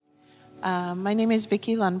My name is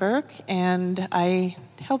Vicki Lundberg, and I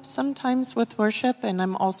help sometimes with worship, and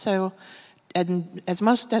I'm also, as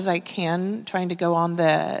most as I can, trying to go on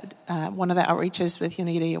the one of the outreaches with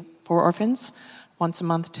Unity for Orphans once a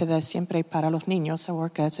month to the Siempre para los Niños. I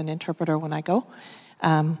work as an interpreter when I go.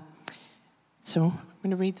 So I'm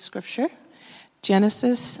going to read the scripture.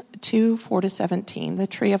 Genesis 2:4-17, the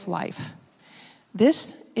tree of life.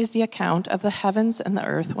 This is the account of the heavens and the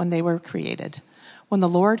earth when they were created, when the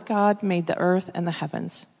Lord God made the earth and the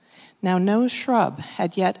heavens. Now no shrub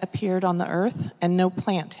had yet appeared on the earth, and no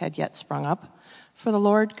plant had yet sprung up, for the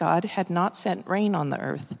Lord God had not sent rain on the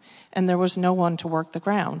earth, and there was no one to work the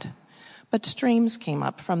ground. But streams came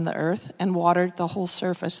up from the earth and watered the whole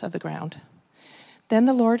surface of the ground. Then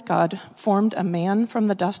the Lord God formed a man from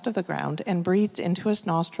the dust of the ground and breathed into his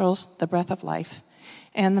nostrils the breath of life,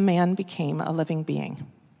 and the man became a living being.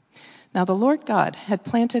 Now the Lord God had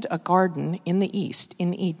planted a garden in the east,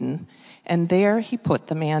 in Eden, and there he put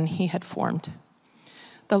the man he had formed.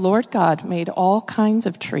 The Lord God made all kinds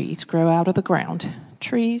of trees grow out of the ground,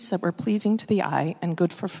 trees that were pleasing to the eye and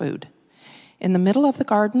good for food. In the middle of the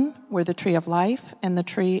garden were the tree of life and the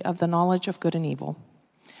tree of the knowledge of good and evil.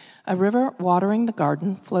 A river watering the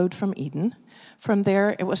garden flowed from Eden. From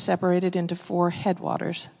there it was separated into 4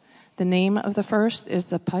 headwaters. The name of the first is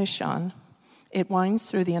the Pishon. It winds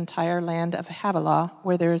through the entire land of Havilah,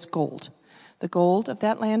 where there is gold. The gold of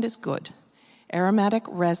that land is good. Aromatic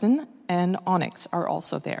resin and onyx are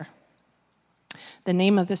also there. The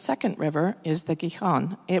name of the second river is the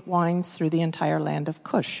Gihon. It winds through the entire land of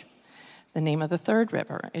Cush. The name of the third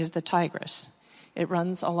river is the Tigris. It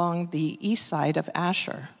runs along the east side of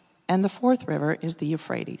Asher. And the fourth river is the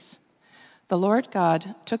Euphrates. The Lord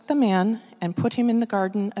God took the man and put him in the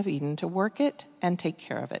Garden of Eden to work it and take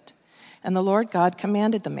care of it. And the Lord God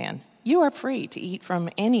commanded the man, "You are free to eat from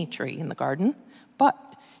any tree in the garden, but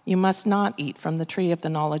you must not eat from the tree of the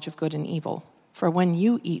knowledge of good and evil. For when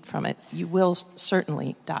you eat from it, you will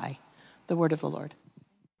certainly die." The word of the Lord.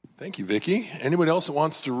 Thank you, Vicki. Anybody else that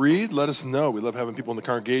wants to read, let us know. We love having people in the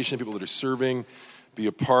congregation, people that are serving, be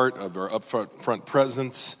a part of our upfront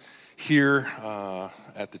presence here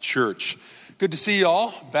at the church. Good to see you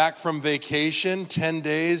all back from vacation, 10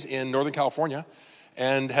 days in Northern California,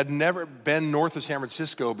 and had never been north of San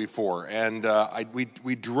Francisco before. And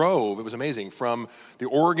we drove, it was amazing, from the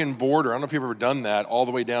Oregon border, I don't know if you've ever done that, all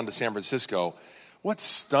the way down to San Francisco. What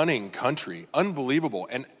stunning country, unbelievable,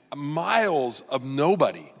 and miles of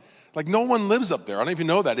nobody. Like no one lives up there. I don't know if you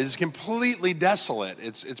know that. It is completely desolate.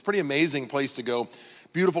 It's a pretty amazing place to go.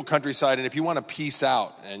 Beautiful countryside, and if you want to peace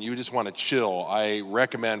out and you just want to chill, I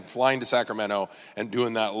recommend flying to Sacramento and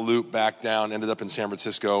doing that loop back down. Ended up in San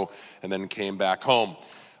Francisco and then came back home.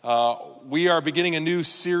 We are beginning a new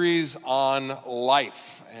series on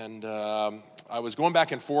life, and I was going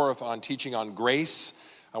back and forth on teaching on grace.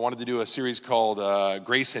 I wanted to do a series called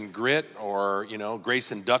Grace and Grit, or,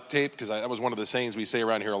 Grace and Duct Tape, because that was one of the sayings we say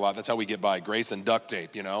around here a lot. That's how we get by, grace and duct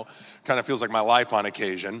tape, Kind of feels like my life on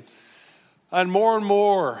occasion. And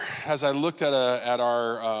more, as I looked at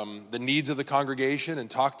our the needs of the congregation and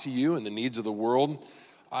talked to you and the needs of the world,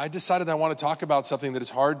 I decided I want to talk about something that is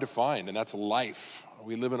hard to find, and that's life.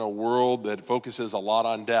 We live in a world that focuses a lot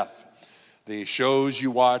on death. The shows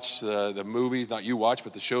you watch, the movies, not you watch,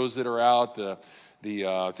 but the shows that are out, the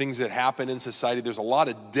things that happen in society, there's a lot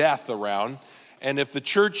of death around. And if the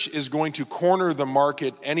church is going to corner the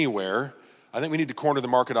market anywhere, I think we need to corner the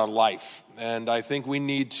market on life. And I think we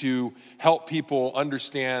need to help people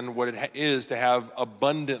understand what it is to have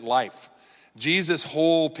abundant life. Jesus'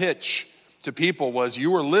 whole pitch to people was,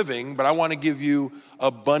 you are living, but I want to give you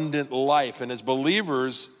abundant life. And as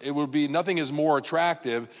believers, it would be nothing is more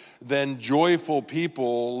attractive than joyful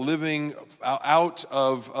people living out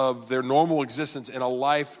of their normal existence in a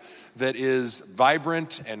life that is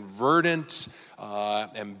vibrant and verdant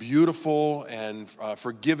and beautiful and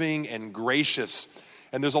forgiving and gracious.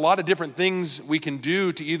 And there's a lot of different things we can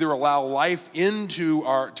do to either allow life into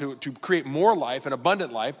to create more life and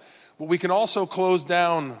abundant life, but we can also close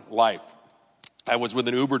down life. I was with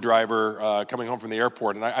an Uber driver coming home from the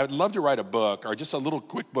airport, and I'd love to write a book, or just a little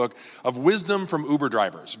quick book, of wisdom from Uber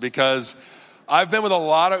drivers, because I've been with a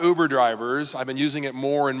lot of Uber drivers. I've been using it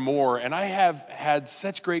more and more, and I have had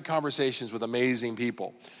such great conversations with amazing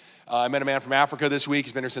people. I met a man from Africa this week.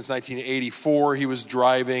 He's been here since 1984. He was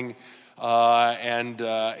driving, and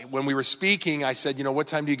when we were speaking, I said, what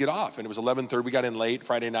time do you get off? And it was 11:30. We got in late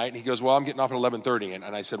Friday night, and he goes, well, I'm getting off at 11:30.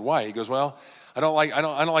 And I said, why? He goes, well, I don't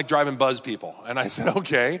like driving buzz people. And I said,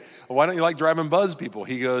 okay, well, why don't you like driving buzz people?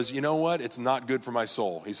 He goes, you know what? It's not good for my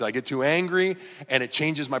soul. He said, I get too angry, and it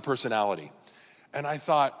changes my personality. And I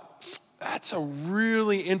thought, That's a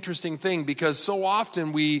really interesting thing because so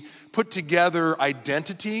often we put together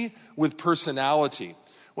identity with personality.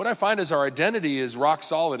 What I find is our identity is rock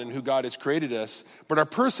solid in who God has created us, but our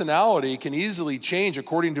personality can easily change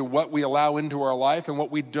according to what we allow into our life and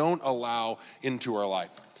what we don't allow into our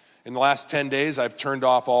life. In the last 10 days, I've turned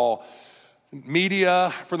off all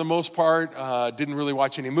media for the most part, didn't really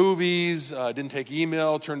watch any movies, didn't take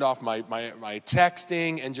email, turned off my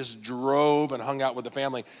texting, and just drove and hung out with the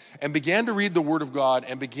family and began to read the Word of God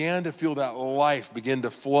and began to feel that life begin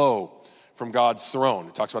to flow from God's throne.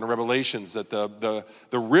 It talks about in Revelations that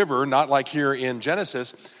the river, not like here in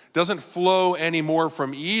Genesis, doesn't flow anymore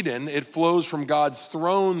from Eden. It flows from God's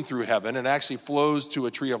throne through heaven and actually flows to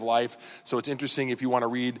a tree of life. So it's interesting if you want to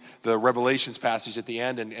read the Revelations passage at the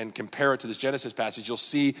end and compare it to this Genesis passage, you'll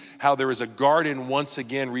see how there is a garden once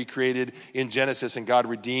again recreated in Genesis and God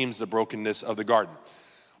redeems the brokenness of the garden.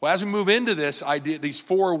 Well, as we move into this idea, these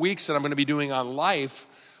 4 weeks that I'm going to be doing on life,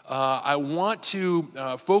 I want to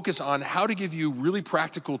focus on how to give you really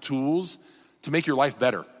practical tools to make your life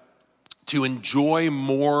better, to enjoy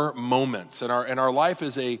more moments. And our life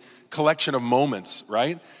is a collection of moments,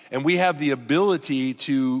 right? And we have the ability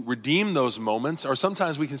to redeem those moments, or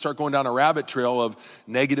sometimes we can start going down a rabbit trail of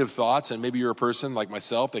negative thoughts, and maybe you're a person like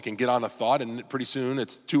myself that can get on a thought, and pretty soon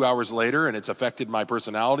it's 2 hours later, and it's affected my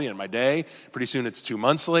personality and my day. Pretty soon it's 2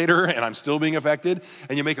 months later, and I'm still being affected,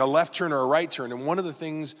 and you make a left turn or a right turn. And one of the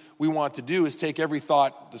things we want to do is take every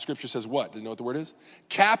thought, the scripture says what? Do you know what the word is?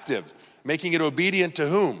 Captive, making it obedient to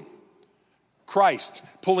whom? Christ,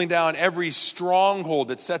 pulling down every stronghold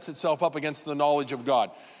that sets itself up against the knowledge of God.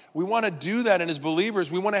 We want to do that, and as believers,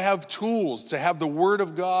 we want to have tools to have the Word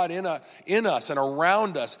of God in us and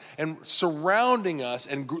around us and surrounding us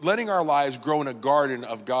and letting our lives grow in a garden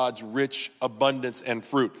of God's rich abundance and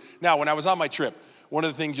fruit. Now, when I was on my trip, one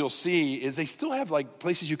of the things you'll see is they still have like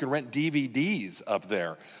places you can rent DVDs up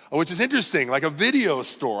there, which is interesting, like a video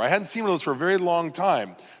store. I hadn't seen one of those for a very long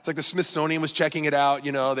time. It's like the Smithsonian was checking it out,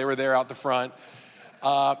 they were there out the front.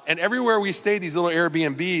 And everywhere we stayed, these little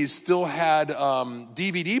Airbnbs still had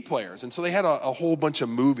DVD players. And so they had a whole bunch of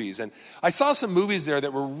movies. And I saw some movies there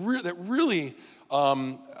that were that really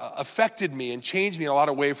affected me and changed me in a lot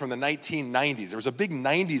of ways from the 1990s. There was a big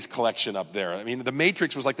 90s collection up there. I mean, The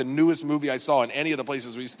Matrix was like the newest movie I saw in any of the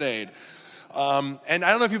places we stayed. And I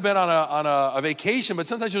don't know if you've been on a vacation, but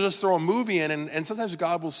sometimes you'll just throw a movie in, and sometimes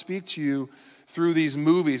God will speak to you through these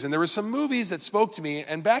movies. And there were some movies that spoke to me,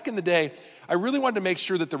 and back in the day, I really wanted to make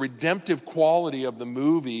sure that the redemptive quality of the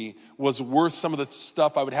movie was worth some of the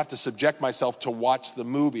stuff I would have to subject myself to watch the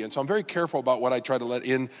movie. And so I'm very careful about what I try to let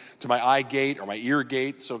in to my eye gate or my ear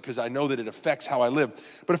gate, because I know that it affects how I live.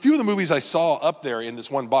 But a few of the movies I saw up there in this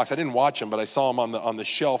one box, I didn't watch them, but I saw them on the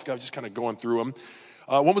shelf. I was just kind of going through them.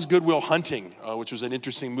 One was Good Will Hunting, which was an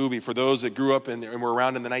interesting movie for those that grew up and were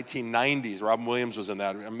around in the 1990s. Robin Williams was in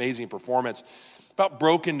that, amazing performance. About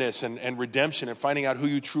brokenness and redemption and finding out who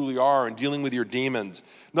you truly are and dealing with your demons.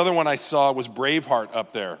 Another one I saw was Braveheart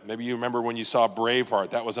up there. Maybe you remember when you saw Braveheart.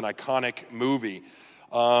 That was an iconic movie.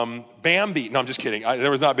 Bambi. No, I'm just kidding.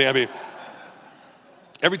 There was not Bambi.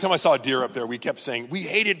 Every time I saw a deer up there, we kept saying, we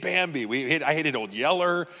hated Bambi. I hated Old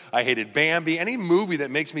Yeller. I hated Bambi. Any movie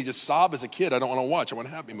that makes me just sob as a kid, I don't want to watch. I want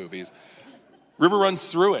happy movies. River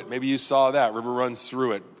Runs Through It. Maybe you saw that. River Runs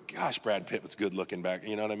Through It. Gosh, Brad Pitt was good looking back.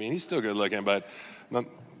 You know what I mean? He's still good looking, but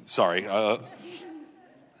sorry.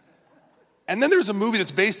 And then there's a movie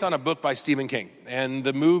that's based on a book by Stephen King. And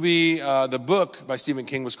the book by Stephen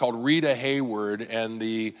King was called Rita Hayworth and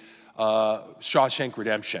the Shawshank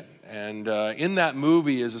Redemption. And in that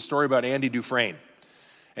movie is a story about Andy Dufresne.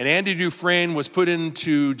 And Andy Dufresne was put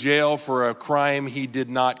into jail for a crime he did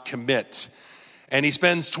not commit. And he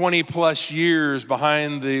spends 20 plus years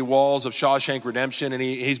behind the walls of Shawshank Redemption, and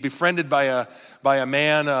he's befriended by a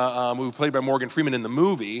man who played by Morgan Freeman in the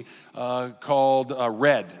movie called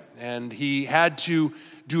Red. And he had to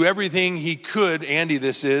do everything he could, Andy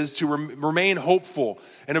this is, to remain hopeful.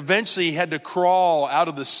 And eventually he had to crawl out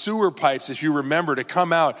of the sewer pipes, if you remember, to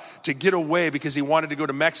come out, to get away because he wanted to go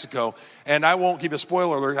to Mexico. And I won't give a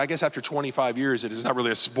spoiler alert. I guess after 25 years, it is not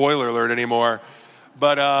really a spoiler alert anymore.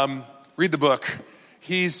 But read the book.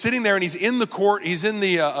 He's sitting there and he's in the court. He's in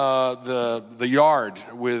the yard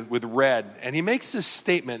with Red, and he makes this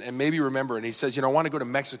statement. And maybe you remember. And he says, "I want to go to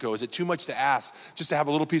Mexico. Is it too much to ask just to have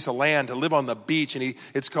a little piece of land to live on the beach?" And he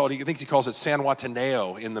thinks he calls it San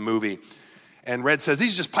Juataneo in the movie. And Red says,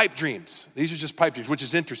 "These are just pipe dreams. These are just pipe dreams," which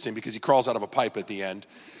is interesting because he crawls out of a pipe at the end.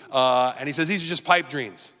 And he says, "These are just pipe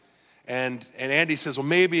dreams." And Andy says, "Well,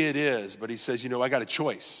 maybe it is," but he says, "I got a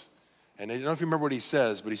choice." And I don't know if you remember what he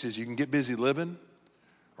says, but he says, "You can get busy living,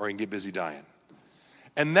 or you can get busy dying."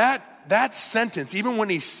 And that sentence, even when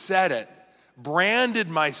he said it, branded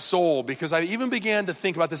my soul, because I even began to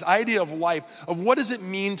think about this idea of life, of what does it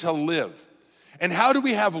mean to live? And how do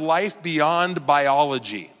we have life beyond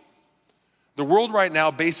biology? The world right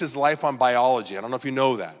now bases life on biology. I don't know if you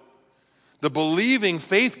know that. The believing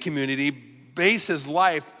faith community bases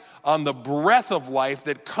life on the breath of life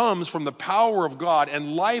that comes from the power of God.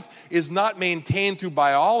 And life is not maintained through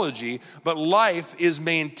biology, but life is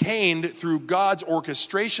maintained through God's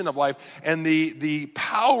orchestration of life and the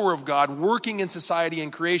power of God working in society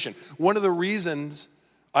and creation. One of the reasons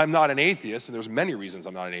I'm not an atheist, and there's many reasons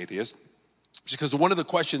I'm not an atheist, is because one of the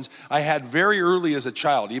questions I had very early as a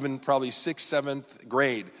child, even probably 6th, 7th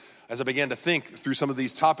grade, as I began to think through some of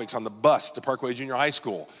these topics on the bus to Parkway Junior High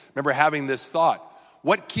School, I remember having this thought: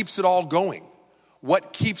 what keeps it all going?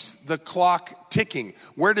 What keeps the clock ticking?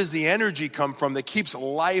 Where does the energy come from that keeps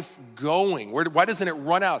life going? Why doesn't it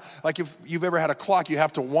run out? Like if you've ever had a clock, you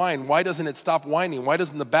have to wind. Why doesn't it stop winding? Why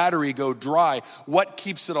doesn't the battery go dry? What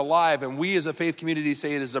keeps it alive? And we as a faith community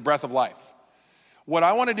say it is the breath of life. What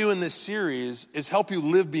I want to do in this series is help you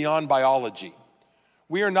live beyond biology.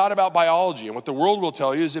 We are not about biology. And what the world will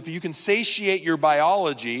tell you is if you can satiate your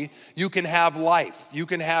biology, you can have life. You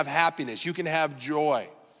can have happiness. You can have joy.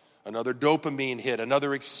 Another dopamine hit,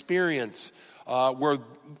 another experience where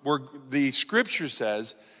the scripture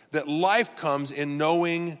says that life comes in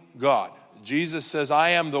knowing God. Jesus says, I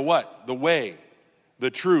am the what? The way,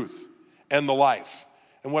 the truth, and the life.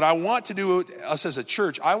 And what I want to do, us as a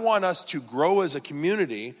church, I want us to grow as a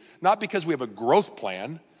community, not because we have a growth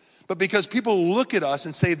plan, but because people look at us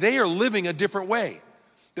and say they are living a different way.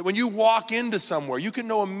 That when you walk into somewhere, you can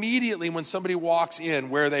know immediately when somebody walks in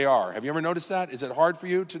where they are. Have you ever noticed that? Is it hard for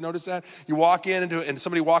you to notice that? You walk in and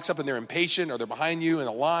somebody walks up and they're impatient or they're behind you in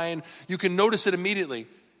a line. You can notice it immediately.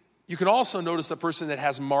 You can also notice a person that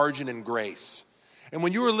has margin and grace. And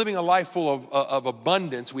when you are living a life full of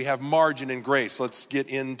abundance, we have margin and grace. Let's get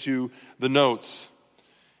into the notes.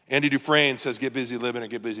 Andy Dufresne says, get busy living or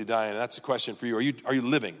get busy dying. And that's the question for you. Are you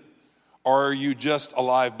living? Or are you just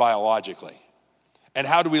alive biologically? And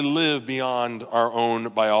how do we live beyond our own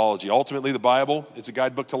biology? Ultimately, the Bible is a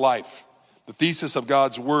guidebook to life. The thesis of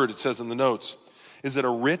God's word, it says in the notes, is that a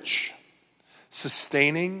rich,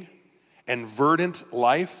 sustaining, and verdant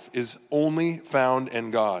life is only found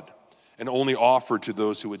in God and only offered to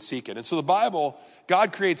those who would seek it. And so the Bible,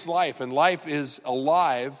 God creates life, and life is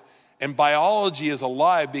alive, and biology is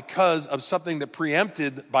alive because of something that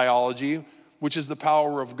preempted biology, which is the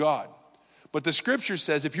power of God. But the scripture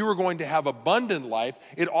says if you are going to have abundant life,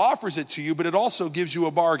 it offers it to you, but it also gives you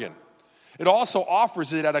a bargain. It also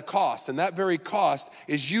offers it at a cost, and that very cost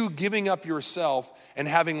is you giving up yourself and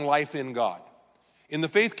having life in God. In the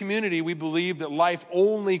faith community, we believe that life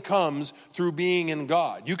only comes through being in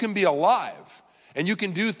God. You can be alive, and you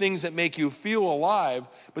can do things that make you feel alive,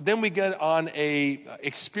 but then we get on a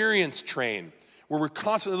experience train where we're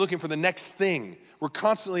constantly looking for the next thing. We're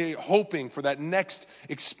constantly hoping for that next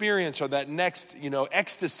experience or that next,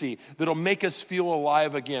 ecstasy that'll make us feel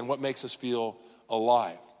alive again. What makes us feel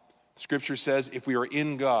alive? Scripture says if we are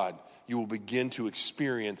in God, you will begin to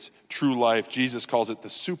experience true life. Jesus calls it the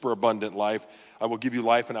superabundant life. I will give you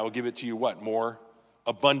life and I will give it to you what? More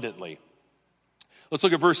abundantly. Let's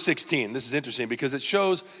look at verse 16. This is interesting because it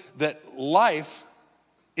shows that life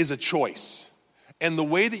is a choice. And the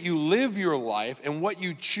way that you live your life and what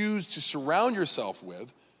you choose to surround yourself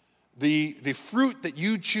with, the fruit that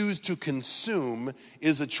you choose to consume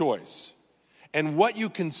is a choice. And what you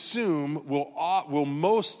consume will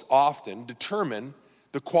most often determine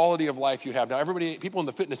the quality of life you have. Now, people in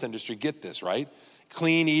the fitness industry get this, right?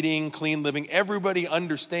 Clean eating, clean living. Everybody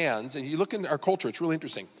understands. And you look in our culture, it's really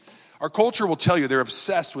interesting. Our culture will tell you they're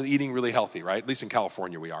obsessed with eating really healthy, right? At least in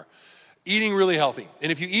California we are. Eating really healthy.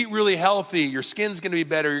 And if you eat really healthy, your skin's going to be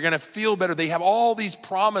better. You're going to feel better. They have all these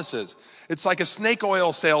promises. It's like a snake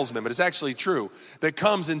oil salesman, but it's actually true, that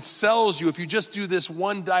comes and sells you, if you just do this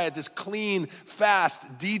one diet, this clean,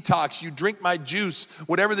 fast, detox, you drink my juice,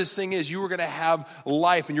 whatever this thing is, you are going to have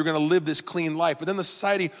life and you're going to live this clean life. But then the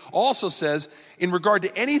society also says, in regard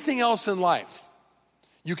to anything else in life,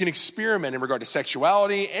 you can experiment in regard to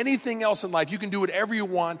sexuality, anything else in life. You can do whatever you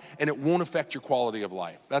want, and it won't affect your quality of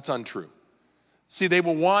life. That's untrue. See, they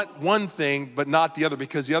will want one thing, but not the other,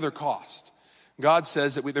 because the other cost. God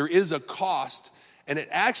says that there is a cost, and it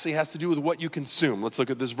actually has to do with what you consume. Let's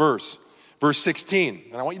look at this verse. Verse 16.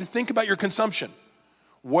 And I want you to think about your consumption.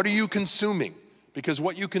 What are you consuming? Because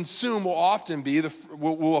what you consume will often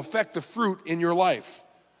will affect the fruit in your life.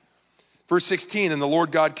 Verse 16, and the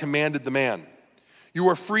Lord God commanded the man, you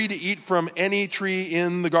are free to eat from any tree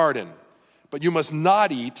in the garden, but you must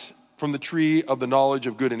not eat from the tree of the knowledge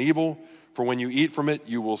of good and evil, for when you eat from it,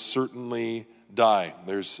 you will certainly die.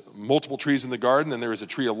 There's multiple trees in the garden, and there is a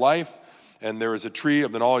tree of life, and there is a tree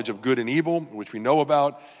of the knowledge of good and evil, which we know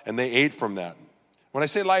about, and they ate from that. When I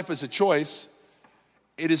say life is a choice,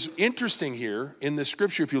 it is interesting here in this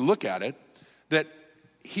scripture, if you look at it,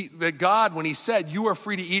 that God, when he said, you are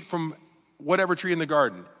free to eat from whatever tree in the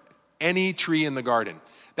garden, any tree in the garden,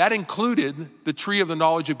 that included the tree of the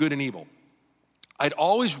knowledge of good and evil. I'd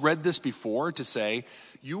always read this before to say,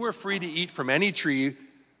 you are free to eat from any tree,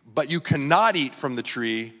 but you cannot eat from the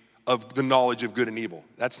tree of the knowledge of good and evil.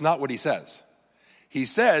 That's not what he says. He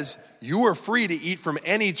says, you are free to eat from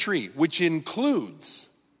any tree, which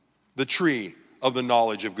includes the tree of the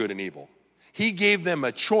knowledge of good and evil. He gave them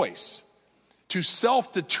a choice to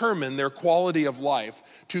self-determine their quality of life,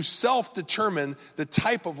 to self-determine the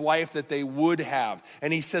type of life that they would have.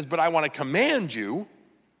 And he says, but I want to command you,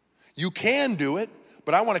 you can do it,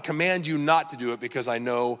 but I want to command you not to do it because I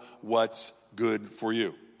know what's good for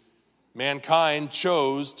you. Mankind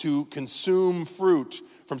chose to consume fruit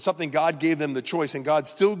from something God gave them the choice, and God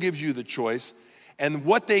still gives you the choice. And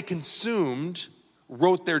what they consumed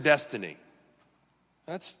wrote their destiny.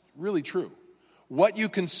 That's really true. What you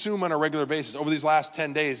consume on a regular basis over these last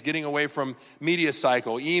 10 days, getting away from media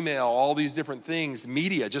cycle, email, all these different things,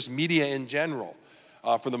 media, just media in general,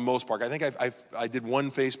 for the most part. I think I did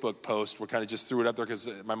one Facebook post where kind of just threw it up there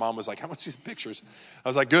because my mom was like, how much these pictures? I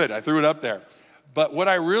was like, good, I threw it up there. But what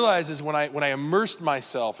I realized is when I immersed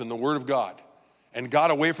myself in the Word of God and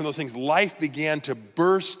got away from those things, life began to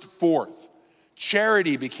burst forth.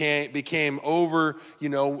 Charity became over,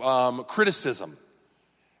 criticism.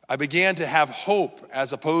 I began to have hope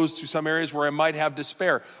as opposed to some areas where I might have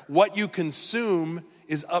despair. What you consume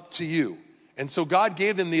is up to you. And so God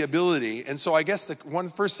gave them the ability. And so I guess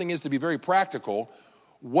the first thing is to be very practical.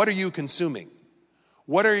 What are you consuming?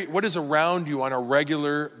 What is around you on a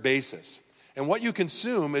regular basis? And what you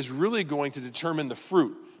consume is really going to determine the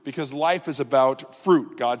fruit, because life is about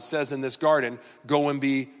fruit. God says in this garden, go and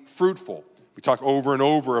be fruitful. We talk over and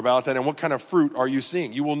over about that. And what kind of fruit are you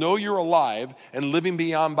seeing? You will know you're alive and living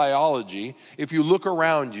beyond biology if you look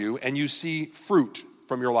around you and you see fruit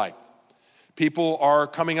from your life. People are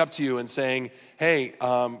coming up to you and saying, hey,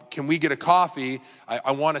 can we get a coffee?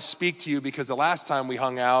 I want to speak to you because the last time we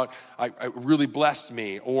hung out, it really blessed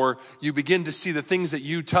me. Or you begin to see the things that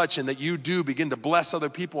you touch and that you do begin to bless other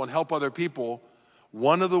people and help other people.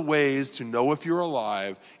 One of the ways to know if you're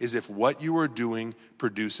alive is if what you are doing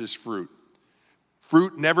produces fruit.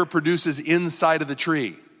 Fruit never produces inside of the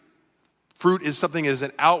tree. Fruit is something that is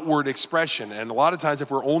an outward expression. And a lot of times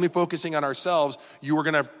if we're only focusing on ourselves, it's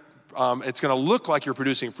going to look like you're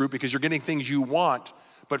producing fruit because you're getting things you want.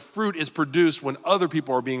 But fruit is produced when other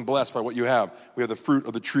people are being blessed by what you have. We have the fruit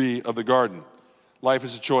of the tree of the garden. Life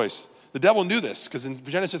is a choice. The devil knew this because in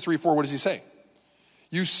Genesis 3:4, what does he say?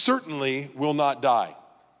 You certainly will not die.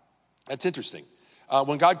 That's interesting.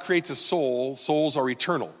 When God creates a soul, souls are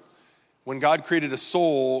eternal. When God created a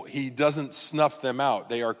soul, he doesn't snuff them out.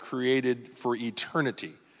 They are created for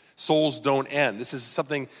eternity. Souls don't end. This is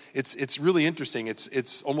something, it's really interesting.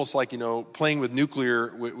 It's almost like, playing with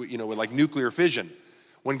nuclear, with like nuclear fission.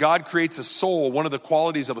 When God creates a soul, one of the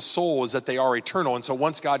qualities of a soul is that they are eternal. And so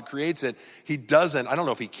once God creates it, he doesn't, I don't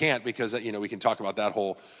know if he can't because, we can talk about that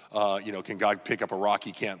whole, can God pick up a rock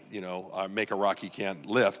he can't, make a rock he can't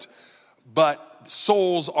lift. But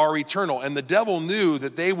souls are eternal. And the devil knew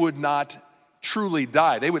that they would not truly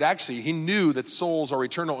die. He knew that souls are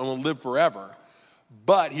eternal and will live forever.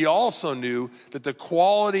 But he also knew that the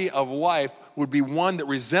quality of life would be one that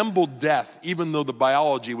resembled death, even though the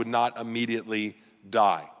biology would not immediately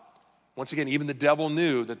die. Once again, even the devil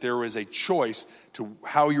knew that there was a choice to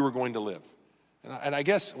how you were going to live. And I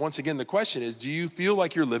guess, once again, the question is, do you feel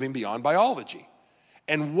like you're living beyond biology?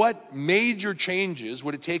 And what major changes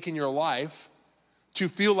would it take in your life to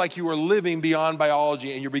feel like you are living beyond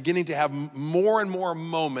biology and you're beginning to have more and more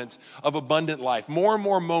moments of abundant life, more and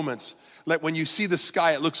more moments like when you see the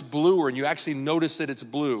sky, it looks bluer and you actually notice that it's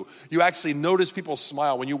blue. You actually notice people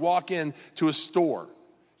smile. When you walk into a store,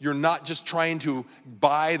 you're not just trying to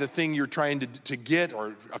buy the thing you're trying to get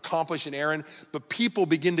or accomplish an errand, but people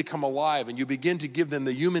begin to come alive and you begin to give them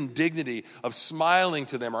the human dignity of smiling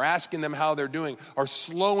to them or asking them how they're doing or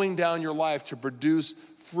slowing down your life to produce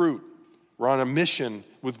fruit. We're on a mission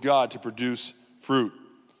with God to produce fruit.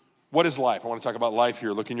 What is life? I want to talk about life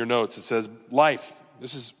here. Look in your notes. It says life.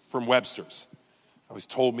 This is from Webster's. It was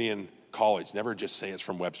told me in college, never just say it's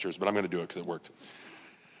from Webster's, but I'm going to do it because it worked.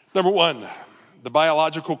 Number one, the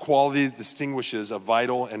biological quality distinguishes a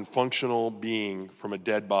vital and functional being from a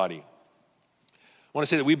dead body. I want to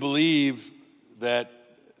say that we believe that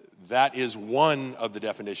That is one of the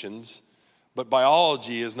definitions, but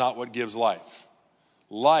biology is not what gives life.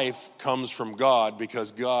 Life comes from God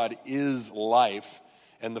because God is life,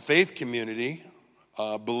 and the faith community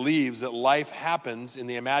believes that life happens in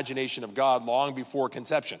the imagination of God long before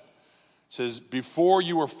conception. It says, before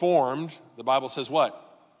you were formed, the Bible says what?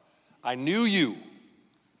 I knew you.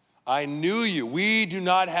 I knew you. We do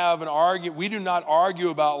not argue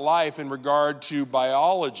about life in regard to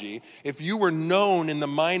biology. If you were known in the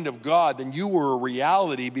mind of God, then you were a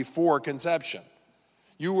reality before conception.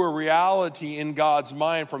 You were a reality in God's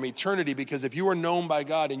mind from eternity, because if you were known by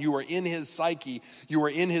God and you were in his psyche, you were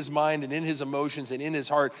in his mind and in his emotions and in his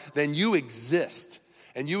heart, then you exist.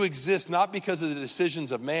 And you exist not because of the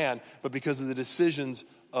decisions of man, but because of the decisions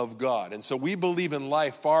of God. And so we believe in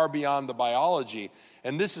life far beyond the biology.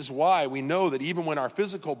 And this is why we know that even when our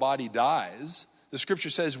physical body dies, the scripture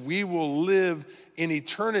says we will live in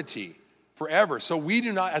eternity forever. So we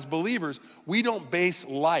do not, as believers, we don't base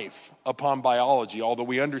life upon biology, although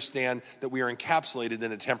we understand that we are encapsulated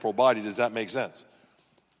in a temporal body. Does that make sense?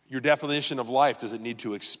 Your definition of life, does it need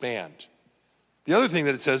to expand? The other thing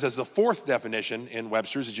that it says as the fourth definition in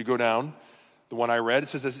Webster's, as you go down, the one I read, it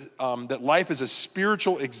says that life is a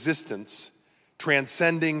spiritual existence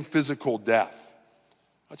transcending physical death.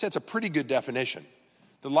 I'd say it's a pretty good definition.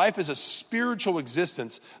 That life is a spiritual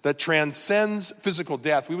existence that transcends physical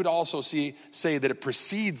death. We would also say that it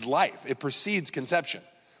precedes life. It precedes conception.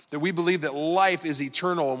 That we believe that life is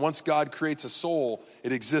eternal, and once God creates a soul,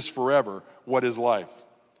 it exists forever. What is life?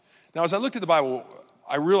 Now, as I looked at the Bible,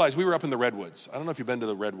 I realized we were up in the Redwoods. I don't know if you've been to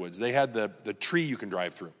the Redwoods. They had the tree you can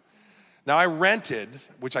drive through. Now, I rented,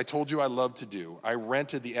 which I told you I love to do, I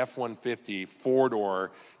rented the F-150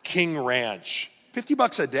 four-door King Ranch.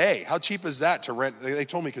 $50 a day. How cheap is that to rent? They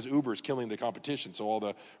told me because Uber is killing the competition, so all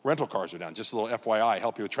the rental cars are down. Just a little FYI,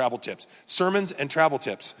 help you with travel tips. Sermons and travel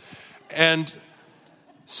tips. And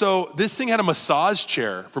so this thing had a massage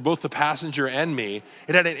chair for both the passenger and me.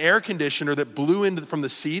 It had an air conditioner that blew in from the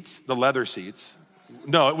seats, the leather seats.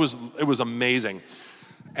 No, it was amazing.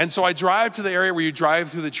 And so I drive to the area where you drive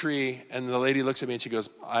through the tree, and the lady looks at me and she goes,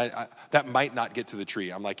 that might not get to the tree.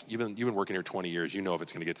 I'm like, you've been working here 20 years. You know if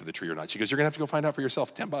it's going to get to the tree or not. She goes, you're going to have to go find out for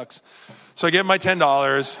yourself. $10. So I give my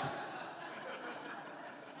 $10.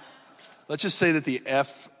 Let's just say that the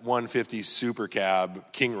F-150 Super Cab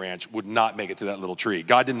King Ranch would not make it to that little tree.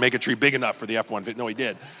 God didn't make a tree big enough for the F-150. No, he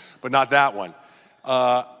did, but not that one.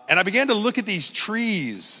 And I began to look at these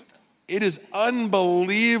trees. It is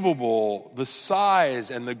unbelievable, the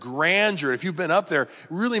size and the grandeur. If you've been up there, it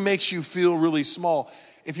really makes you feel really small.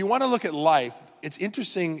 If you want to look at life, it's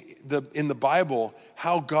interesting in the Bible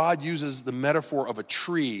how God uses the metaphor of a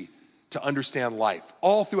tree to understand life.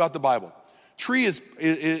 All throughout the Bible. Tree is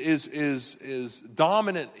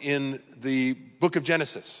dominant in the book of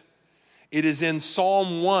Genesis. It is in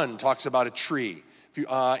Psalm 1, talks about a tree.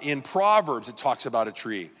 In Proverbs, it talks about a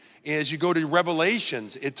tree. As you go to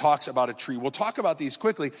Revelations, it talks about a tree. We'll talk about these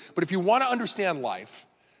quickly, but if you want to understand life,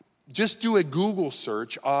 just do a Google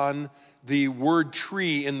search on the word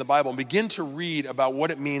tree in the Bible and begin to read about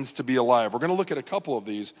what it means to be alive. We're going to look at a couple of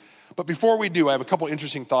these, but before we do, I have a couple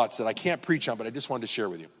interesting thoughts that I can't preach on, but I just wanted to share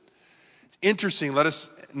with you. It's interesting, let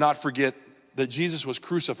us not forget that Jesus was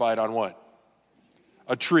crucified on what?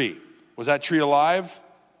 A tree. Was that tree alive?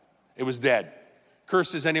 It was dead.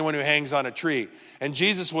 Cursed is anyone who hangs on a tree. And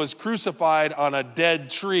Jesus was crucified on a dead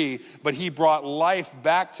tree, but he brought life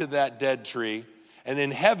back to that dead tree. And in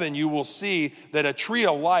heaven, you will see that a tree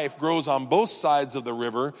of life grows on both sides of the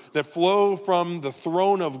river that flow from the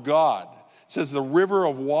throne of God. It says the river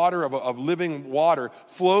of water, of living water,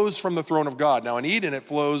 flows from the throne of God. Now in Eden, it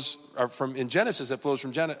flows, in Genesis, it flows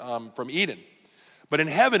from Eden. But in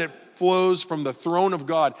heaven, it flows from the throne of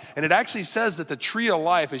God. And it actually says that the tree of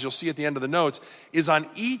life, as you'll see at the end of the notes, is on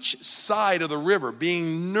each side of the river,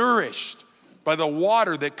 being nourished by the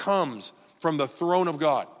water that comes from the throne of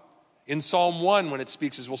God. In Psalm 1, when it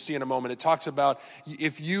speaks, as we'll see in a moment, it talks about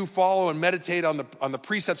if you follow and meditate on the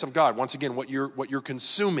precepts of God, once again, what you're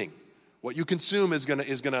consuming. What you consume is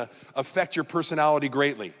gonna affect your personality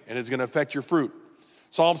greatly, and it's gonna affect your fruit.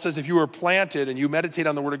 Psalm says if you are planted and you meditate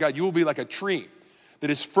on the word of God, you will be like a tree that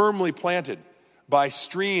is firmly planted by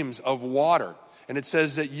streams of water. And it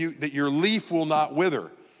says that your leaf will not wither.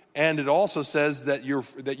 And it also says that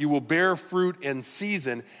you will bear fruit in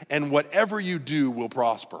season, and whatever you do will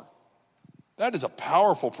prosper. That is a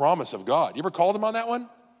powerful promise of God. You ever called him on that one?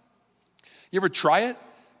 You ever try it?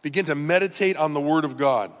 Begin to meditate on the word of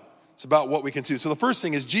God. It's about what we can do. So the first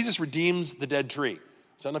thing is Jesus redeems the dead tree. So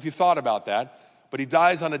I don't know if you thought about that, But he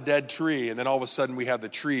dies on a dead tree, and then all of a sudden we have the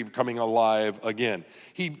tree coming alive again.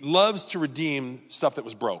 He loves to redeem stuff that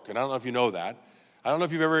was broke, and I don't know if you know that. I don't know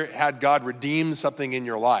if you've ever had God redeem something in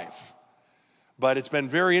your life. But it's been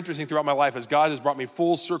very interesting throughout my life as God has brought me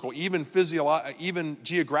full circle, even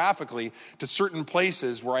geographically, to certain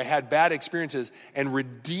places where I had bad experiences and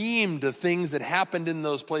redeemed the things that happened in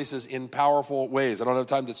those places in powerful ways. I don't have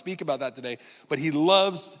time to speak about that today, but he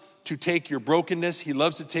loves to take your brokenness. He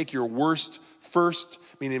loves to take your worst first,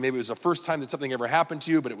 meaning maybe it was the first time that something ever happened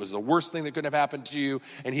to you, but it was the worst thing that could have happened to you,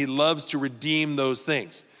 and he loves to redeem those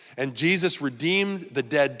things. And Jesus redeemed the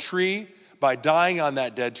dead tree by dying on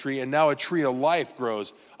that dead tree, and now a tree of life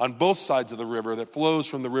grows on both sides of the river that flows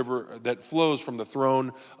from the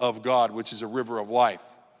throne of God, which is a river of life.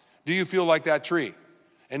 Do you feel like that tree?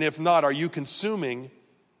 And if not, are you consuming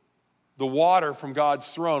the water from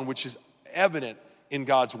God's throne, which is evident in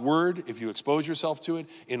God's word, if you expose yourself to it,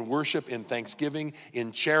 in worship, in thanksgiving,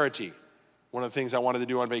 in charity? One of the things I wanted to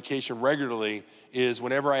do on vacation regularly is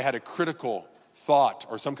whenever I had a critical thought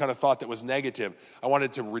or some kind of thought that was negative, I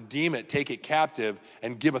wanted to redeem it, take it captive,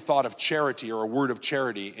 and give a thought of charity or a word of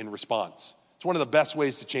charity in response. It's one of the best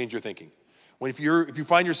ways to change your thinking. If you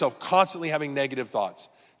find yourself constantly having negative thoughts,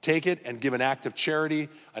 take it and give an act of charity,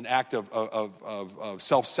 an act of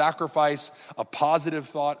self-sacrifice, a positive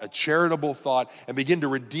thought, a charitable thought, and begin to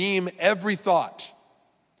redeem every thought,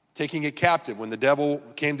 taking it captive. When the devil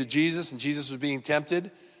came to Jesus and Jesus was being tempted,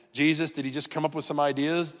 did he just come up with some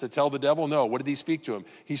ideas to tell the devil? No. What did he speak to him?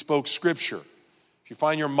 He spoke scripture. If you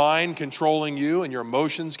find your mind controlling you and your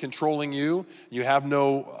emotions controlling you, you have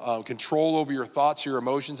no control over your thoughts, your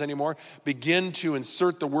emotions anymore, begin to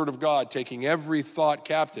insert the word of God, taking every thought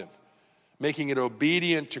captive, making it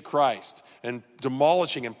obedient to Christ, and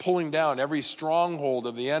demolishing and pulling down every stronghold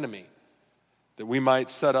of the enemy that we might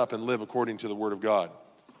set up and live according to the word of God.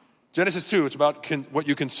 Genesis 2, it's about what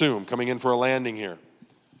you consume, coming in for a landing here.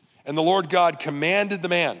 And the Lord God commanded the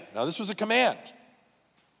man. Now, this was a command.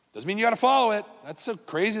 Doesn't mean you got to follow it. That's the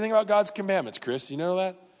crazy thing about God's commandments, Chris. You know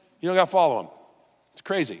that? You don't got to follow them. It's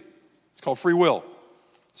crazy. It's called free will,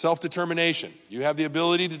 self-determination. You have the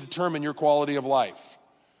ability to determine your quality of life.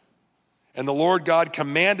 And the Lord God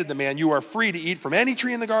commanded the man, you are free to eat from any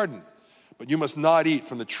tree in the garden, but you must not eat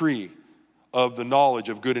from the tree of the knowledge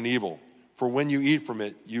of good and evil. For when you eat from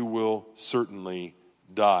it, you will certainly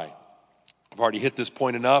die. I've already hit this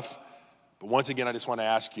point enough, but once again, I just want to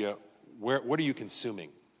ask you, what are you consuming?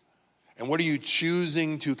 And what are you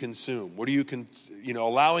choosing to consume? What are you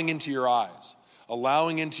allowing into your eyes,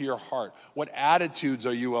 allowing into your heart? What attitudes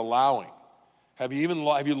are you allowing? Have you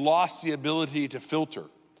lost the ability to filter?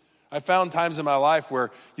 I found times in my life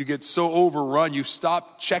where you get so overrun, you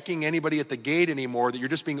stop checking anybody at the gate anymore, that you're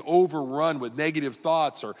just being overrun with negative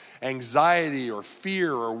thoughts or anxiety or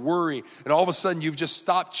fear or worry. And all of a sudden, you've just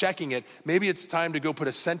stopped checking it. Maybe it's time to go put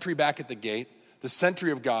a sentry back at the gate, the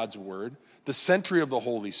sentry of God's word, the sentry of the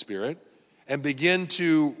Holy Spirit, and begin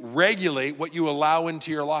to regulate what you allow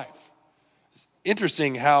into your life. It's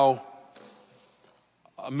interesting how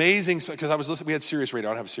amazing, because I was listening, we had Sirius Radio.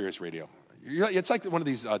 I don't have Sirius Radio. It's like one of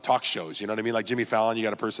these talk shows, you know what I mean? Like Jimmy Fallon, you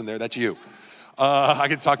got a person there, that's you. I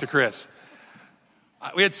get to talk to Chris.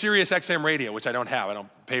 We had Sirius XM Radio, which I don't have. I don't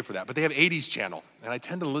pay for that. But they have 80s channel. And I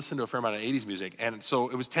tend to listen to a fair amount of 80s music. And so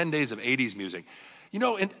it was 10 days of 80s music. You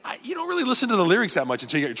know, and you don't really listen to the lyrics that much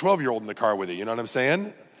until you get your 12-year-old in the car with you. You know what I'm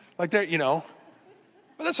saying? Like, they're, well,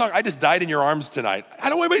 that song, I Just Died in Your Arms Tonight. I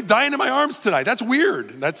don't want anybody dying in my arms tonight. That's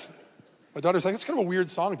weird. My daughter's like, that's kind of a weird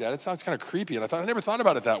song, Dad. It sounds kind of creepy. And I never thought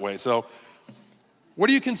about it that way. So what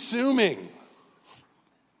are you consuming?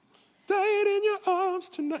 Died in your arms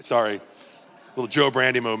tonight. Sorry. Little Joe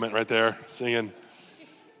Brandy moment right there, singing.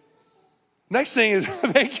 Next thing is,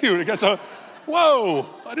 thank you. Whoa,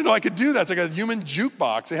 I didn't know I could do that. It's like a human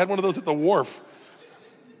jukebox. They had one of those at the wharf.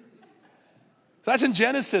 So that's in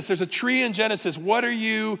Genesis. There's a tree in Genesis. What are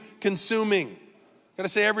you consuming? Got to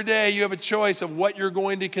say every day you have a choice of what you're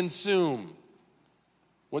going to consume.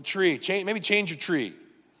 What tree? Maybe change your tree.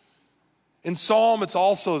 In Psalm, it's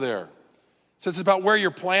also there. So it's about where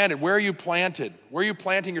you're planted. Where are you planted? Where are you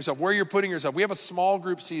planting yourself? Where you're putting yourself? We have a small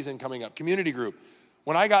group season coming up, community group.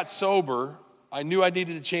 When I got sober, I knew I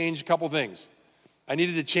needed to change a couple things. I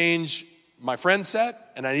needed to change my friend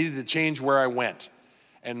set, and I needed to change where I went.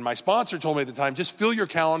 And my sponsor told me at the time, just fill your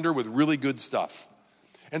calendar with really good stuff.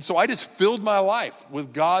 And so I just filled my life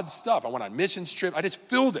with God's stuff. I went on missions trip. I just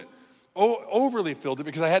filled it, overly filled it,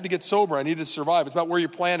 because I had to get sober. I needed to survive. It's about where you're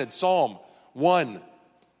planted. Psalm 1,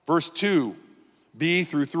 verse 2b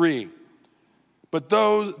through 3. But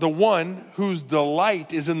the one whose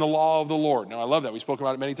delight is in the law of the Lord. Now, I love that. We spoke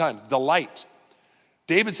about it many times. Delight.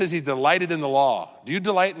 David says he delighted in the law. Do you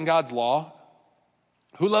delight in God's law?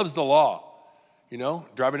 Who loves the law? You know,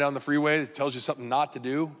 driving down the freeway, it tells you something not to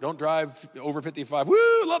do. Don't drive over 55. Woo,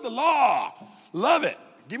 love the law. Love it.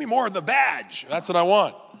 Give me more of the badge. That's what I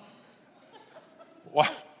want.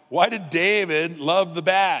 Why did David love the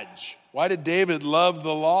badge? Why did David love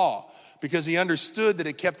the law? Because he understood that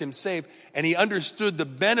it kept him safe, and he understood the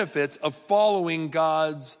benefits of following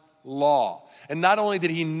God's law. And not only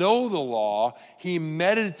did he know the law, he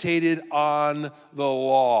meditated on the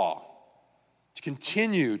law. To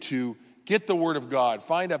continue to get the word of God,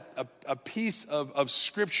 find a piece of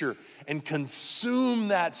scripture and consume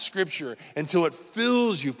that scripture until it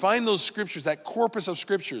fills you. Find those scriptures, that corpus of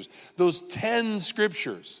scriptures, those 10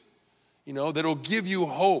 scriptures, you know, that'll give you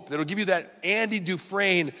hope, that'll give you that Andy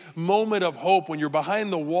Dufresne moment of hope when you're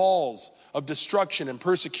behind the walls of destruction and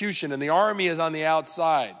persecution and the army is on the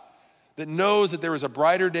outside, that knows that there is a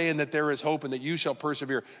brighter day and that there is hope and that you shall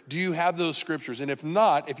persevere. Do you have those scriptures? And if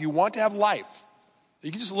not, if you want to have life,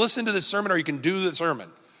 you can just listen to this sermon or you can do the sermon.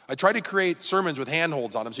 I try to create sermons with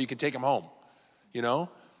handholds on them so you can take them home, you know?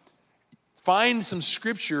 Find some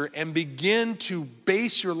scripture and begin to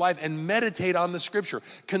base your life and meditate on the scripture.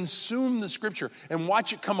 Consume the scripture and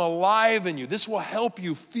watch it come alive in you. This will help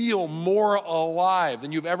you feel more alive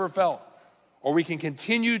than you've ever felt. Or we can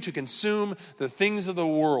continue to consume the things of the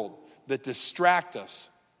world that distract us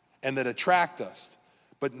and that attract us,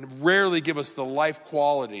 but rarely give us the life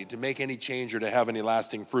quality to make any change or to have any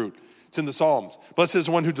lasting fruit. It's in the Psalms. Blessed is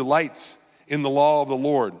the one who delights in the law of the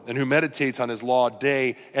Lord and who meditates on his law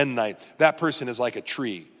day and night. That person is like a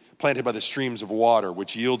tree planted by the streams of water,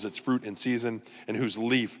 which yields its fruit in season and whose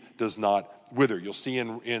leaf does not wither. You'll see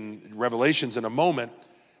in Revelations in a moment.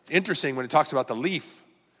 It's interesting when it talks about the leaf.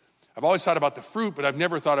 I've always thought about the fruit, but I've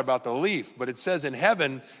never thought about the leaf. But it says in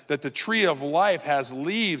heaven that the tree of life has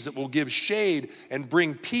leaves that will give shade and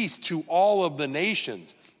bring peace to all of the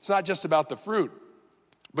nations. It's not just about the fruit,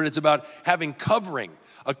 but it's about having covering,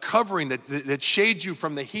 a covering that shades you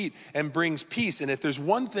from the heat and brings peace. And if there's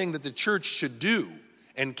one thing that the church should do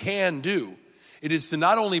and can do, it is to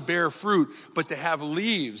not only bear fruit, but to have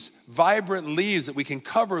leaves, vibrant leaves that we can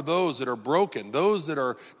cover those that are broken, those that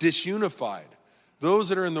are disunified, those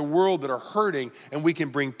that are in the world that are hurting, and we can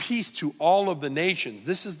bring peace to all of the nations.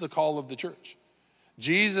 This is the call of the church.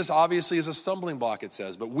 Jesus obviously is a stumbling block, it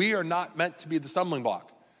says, but we are not meant to be the stumbling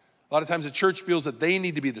block. A lot of times the church feels that they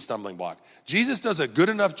need to be the stumbling block. Jesus does a good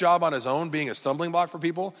enough job on his own being a stumbling block for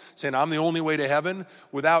people, saying, I'm the only way to heaven,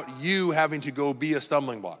 without you having to go be a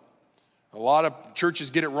stumbling block. A lot of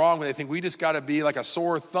churches get it wrong when they think we just got to be like a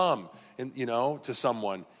sore thumb, to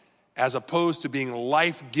someone, as opposed to being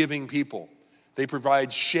life-giving people. They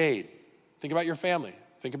provide shade. Think about your family.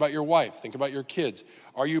 Think about your wife. Think about your kids.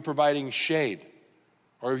 Are you providing shade?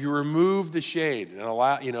 Or have you removed the shade and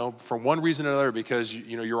allow, for one reason or another, because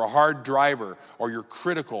you're a hard driver or you're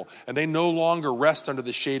critical, and they no longer rest under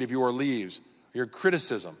the shade of your leaves, your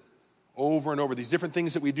criticism over and over. These different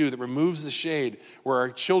things that we do that removes the shade where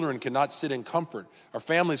our children cannot sit in comfort, our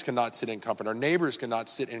families cannot sit in comfort, our neighbors cannot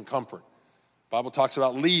sit in comfort. The Bible talks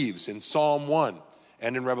about leaves in Psalm 1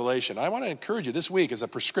 and in Revelation. I want to encourage you this week as a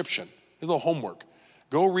prescription, as a little homework.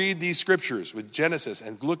 Go read these scriptures with Genesis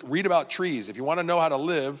and read about trees. If you want to know how to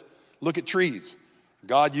live, look at trees.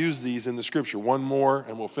 God used these in the scripture. One more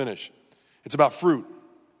and we'll finish. It's about fruit.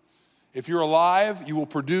 If you're alive, you will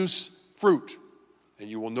produce fruit. And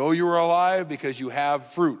you will know you are alive because you have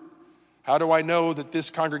fruit. How do I know that this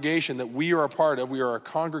congregation that we are a part of, we are a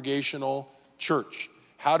congregational church?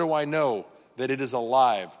 How do I know that it is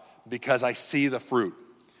alive? Because I see the fruit.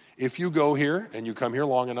 If you go here and you come here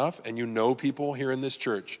long enough and you know people here in this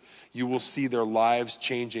church, you will see their lives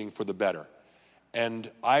changing for the better. And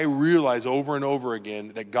I realize over and over again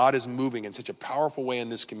that God is moving in such a powerful way in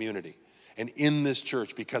this community and in this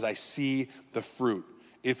church because I see the fruit.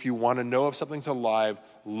 If you want to know if something's alive,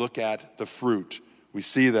 look at the fruit. We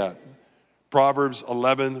see that. Proverbs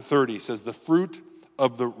 11:30 says the fruit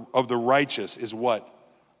of the righteous is what?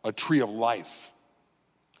 A tree of life.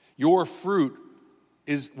 Your fruit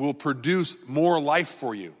will produce more life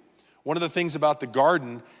for you. One of the things about the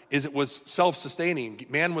garden is it was self-sustaining.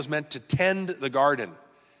 Man was meant to tend the garden.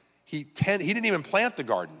 He didn't even plant the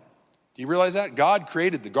garden. Do you realize that? God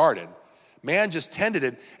created the garden. Man just tended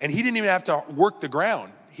it, and he didn't even have to work the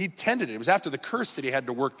ground. He tended it. It was after the curse that he had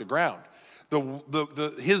to work the ground.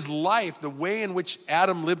 His life, the way in which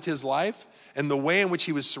Adam lived his life, and the way in which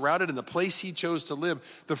he was surrounded, and the place he chose to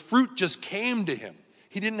live, the fruit just came to him.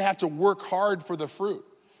 He didn't have to work hard for the fruit.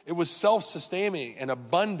 It was self-sustaining and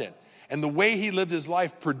abundant. And the way he lived his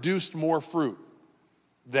life produced more fruit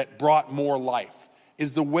that brought more life.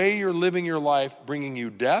 Is the way you're living your life bringing you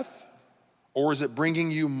death, or is it bringing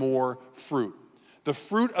you more fruit? The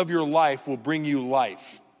fruit of your life will bring you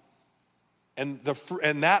life. And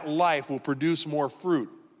that life will produce more fruit.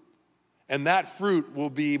 And that fruit will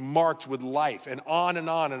be marked with life, and on in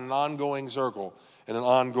an ongoing circle, in an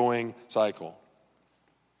ongoing cycle.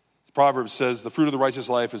 The Proverbs says, the fruit of the righteous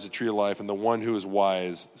life is a tree of life, and the one who is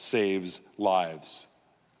wise saves lives.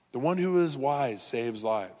 The one who is wise saves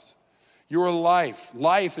lives. Your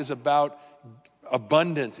life is about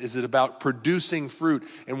abundance. Is it about producing fruit?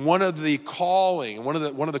 And one of the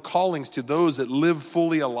callings to those that live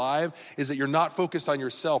fully alive is that you're not focused on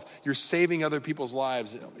yourself. You're saving other people's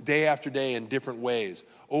lives day after day in different ways,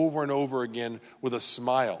 over and over again with a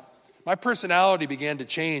smile. My personality began to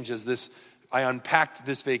change as I unpacked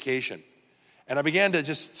this vacation. And I began to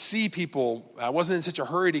just see people. I wasn't in such a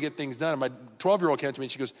hurry to get things done. And my 12-year-old came to me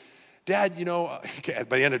and she goes, Dad,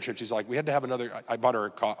 by the end of the trip, she's like, we had to have another, I bought her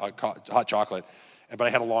a hot chocolate, but I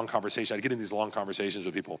had a long conversation. I'd get in these long conversations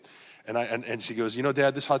with people. And she goes,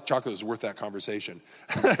 Dad, this hot chocolate was worth that conversation.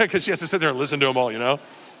 Because she has to sit there and listen to them all,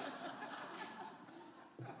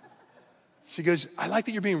 She goes, I like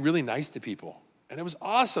that you're being really nice to people. And it was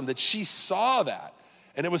awesome that she saw that.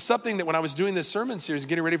 And it was something that when I was doing this sermon series,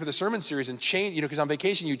 getting ready for the sermon series and change, because on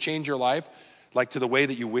vacation you change your life like to the way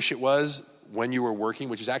that you wish it was when you were working,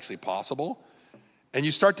 which is actually possible. And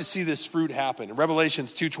you start to see this fruit happen. In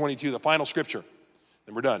Revelations 2:22, the final scripture,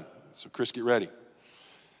 then we're done. So Chris, get ready.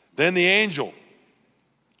 Then the angel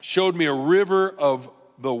showed me a river of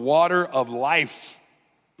the water of life.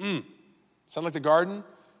 Sound like the garden?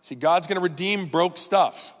 See, God's going to redeem broke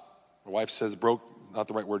stuff. My wife says broke, not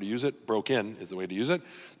the right word to use it. Broken is the way to use it.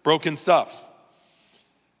 Broken stuff.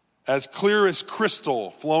 As clear as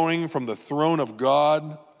crystal, flowing from the throne of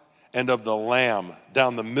God and of the Lamb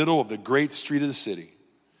down the middle of the great street of the city.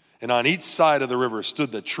 And on each side of the river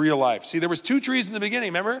stood the tree of life. See, there was 2 trees in the beginning,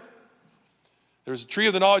 remember? There was a tree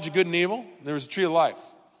of the knowledge of good and evil, and there was a tree of life.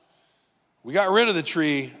 We got rid of the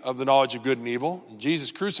tree of the knowledge of good and evil. And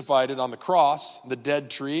Jesus crucified it on the cross, the dead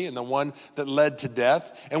tree and the one that led to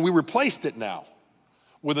death. And we replaced it now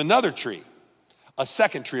with another tree, a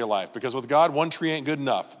second tree of life. Because with God, 1 tree ain't good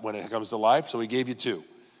enough when it comes to life, so he gave you 2.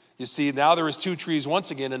 You see, now there is 2 trees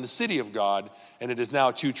once again in the city of God, and it is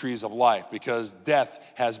now 2 trees of life because death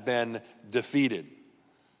has been defeated. It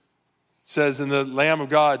says in the Lamb of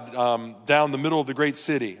God, down the middle of the great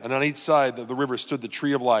city, and on each side of the river stood the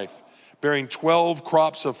tree of life, bearing 12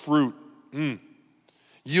 crops of fruit,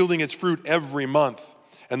 yielding its fruit every month.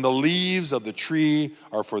 And the leaves of the tree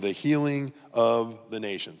are for the healing of the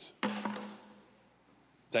nations. Is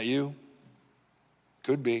that you?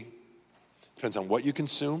 Could be. Depends on what you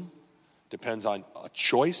consume. Depends on a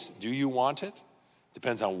choice. Do you want it?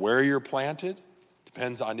 Depends on where you're planted.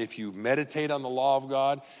 Depends on if you meditate on the law of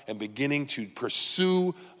God and beginning to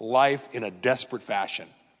pursue life in a desperate fashion.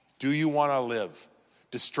 Do you want to live?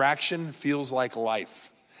 Distraction feels like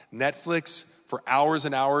life. Netflix for hours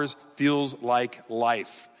and hours feels like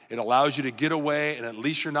life. It allows you to get away, and at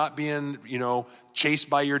least you're not being, chased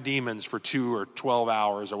by your demons for 2 or 12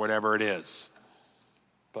 hours or whatever it is.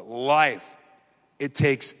 But life, it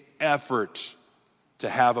takes effort to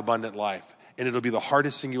have abundant life, and it'll be the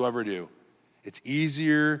hardest thing you ever do. It's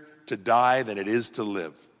easier to die than it is to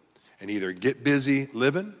live. And either get busy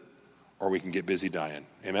living, or we can get busy dying.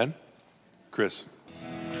 Amen? Chris.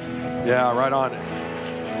 Yeah, right on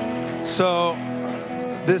it. So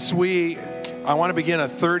this week, I want to begin a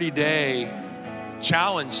 30-day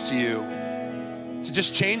challenge to you to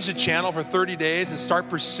just change the channel for 30 days and start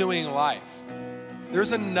pursuing life.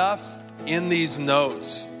 There's enough in these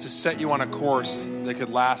notes to set you on a course that could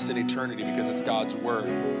last an eternity because it's God's word.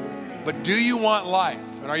 But do you want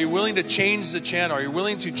life? And are you willing to change the channel? Are you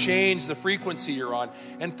willing to change the frequency you're on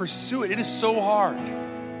and pursue it? It is so hard.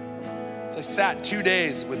 So I sat 2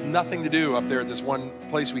 days with nothing to do up there at this one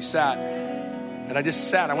place we sat. And I just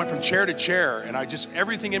sat. I went from chair to chair. And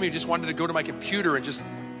everything in me just wanted to go to my computer and just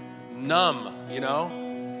numb,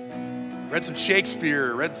 Read some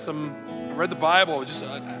Shakespeare, read the Bible. It was just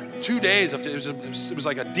 2 days. It was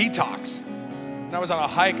like a detox. And I was on a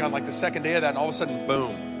hike on like the second day of that. And all of a sudden,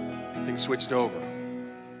 boom, things switched over. I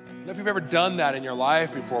don't know if you've ever done that in your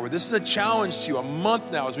life before, but this is a challenge to you, a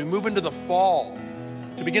month now as we move into the fall,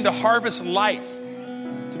 to begin to harvest life,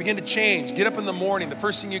 to begin to change. Get up in the morning, the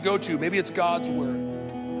first thing you go to, maybe it's God's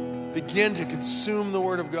word. Begin to consume the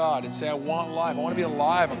word of God and say, I want life. I want to be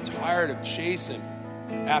alive. I'm tired of chasing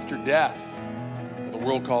after death. The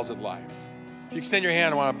world calls it life. If you extend your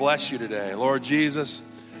hand, I want to bless you today. Lord Jesus,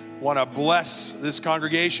 I want to bless this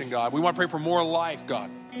congregation, God. We want to pray for more life,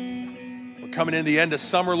 God. We're coming in the end of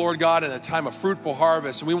summer, Lord God, in a time of fruitful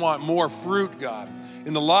harvest. And we want more fruit, God,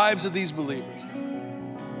 in the lives of these believers.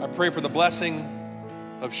 I pray for the blessing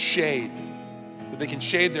of shade, that they can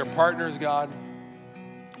shade their partners, God.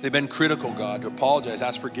 If they've been critical, God, to apologize,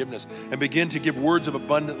 ask forgiveness, and begin to give words of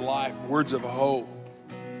abundant life, words of hope.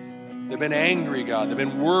 They've been angry, God. They've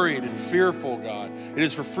been worried and fearful, God. It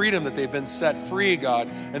is for freedom that they've been set free, God,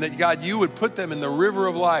 and that, God, you would put them in the river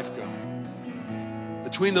of life, God,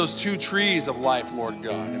 between those two trees of life, Lord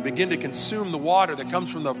God, and begin to consume the water that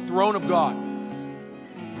comes from the throne of God.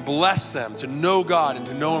 Bless them to know God and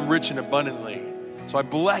to know Him rich and abundantly. So I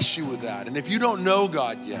bless you with that. And if you don't know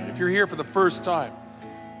God yet, if you're here for the first time,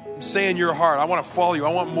 say in your heart, I want to follow you.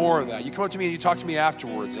 I want more of that. You come up to me and you talk to me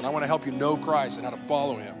afterwards, and I want to help you know Christ and how to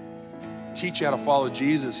follow Him. Teach you how to follow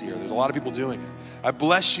Jesus here. There's a lot of people doing it. I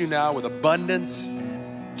bless you now with abundance,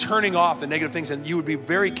 turning off the negative things, and you would be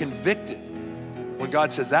very convicted when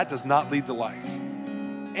God says that does not lead to life.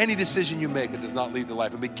 Any decision you make that does not lead to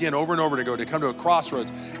life, and begin over and over to come to a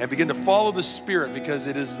crossroads and begin to follow the Spirit, because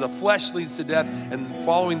it is the flesh leads to death and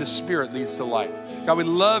following the Spirit leads to life. God, we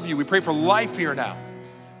love you. We pray for life here now.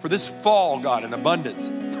 For this fall, God, in abundance.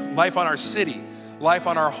 Life on our city, life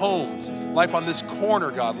on our homes, life on this corner,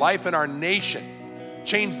 God, life in our nation.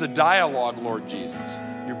 Change the dialogue, Lord Jesus.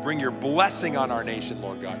 You bring your blessing on our nation,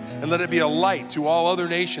 Lord God, and let it be a light to all other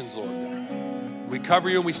nations, Lord God. We cover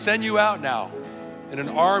you and we send you out now in an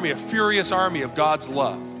army, a furious army of God's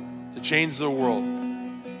love to change the world,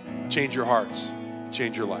 change your hearts,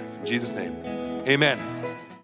 change your life. In Jesus' name, amen.